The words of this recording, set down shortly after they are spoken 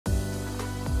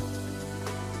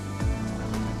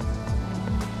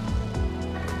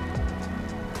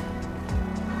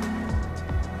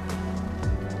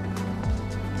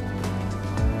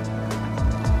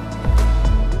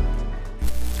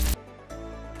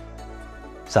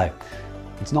So,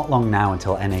 it's not long now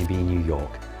until NAB New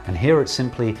York, and here at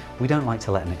Symply, we don't like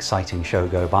to let an exciting show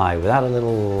go by without a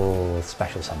little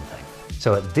special something.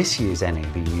 So at this year's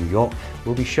NAB New York,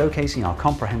 we'll be showcasing our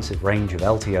comprehensive range of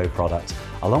LTO products,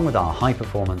 along with our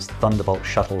high-performance Thunderbolt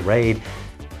shuttle RAID,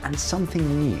 and something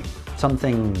new,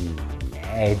 something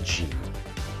edgy,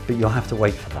 but you'll have to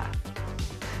wait for that.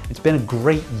 It's been a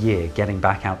great year getting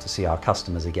back out to see our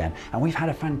customers again, and we've had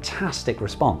a fantastic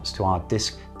response to our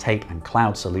disk, tape and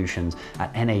cloud solutions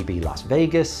at NAB Las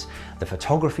Vegas, the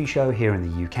photography show here in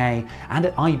the UK, and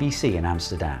at IBC in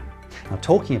Amsterdam. Now,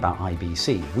 talking about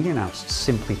IBC, we announced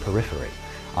Symply Periphery,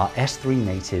 our S3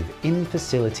 native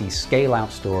in-facility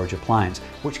scale-out storage appliance,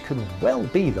 which could well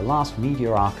be the last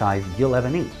media archive you'll ever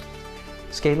need.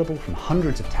 Scalable from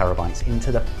hundreds of terabytes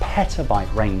into the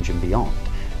petabyte range and beyond,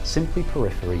 Symply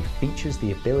Periphery features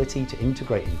the ability to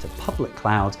integrate into public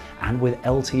clouds and with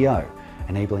LTO,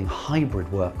 enabling hybrid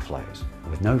workflows.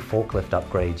 With no forklift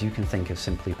upgrades, you can think of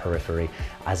Symply Periphery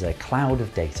as a cloud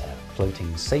of data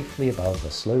floating safely above a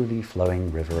slowly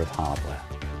flowing river of hardware.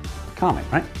 Calming,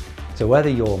 right? So whether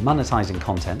you're monetizing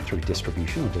content through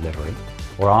distribution or delivery,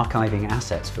 or archiving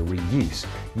assets for reuse,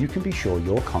 you can be sure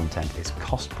your content is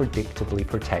cost-predictably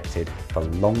protected for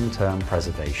long-term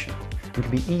preservation and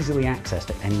can be easily accessed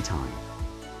at any time.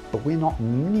 But we're not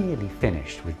nearly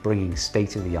finished with bringing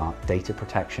state-of-the-art data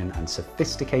protection and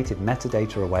sophisticated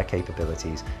metadata-aware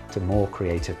capabilities to more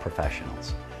creative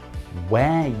professionals.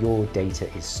 Where your data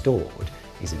is stored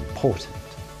is important.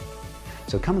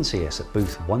 So come and see us at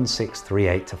booth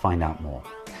 1638 to find out more.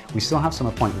 We still have some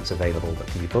appointments available that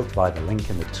can be booked via the link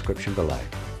in the description below.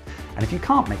 And if you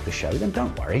can't make the show, then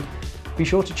don't worry. Be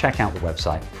sure to check out the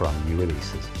website for our new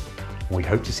releases. We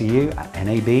hope to see you at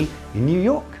NAB in New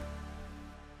York.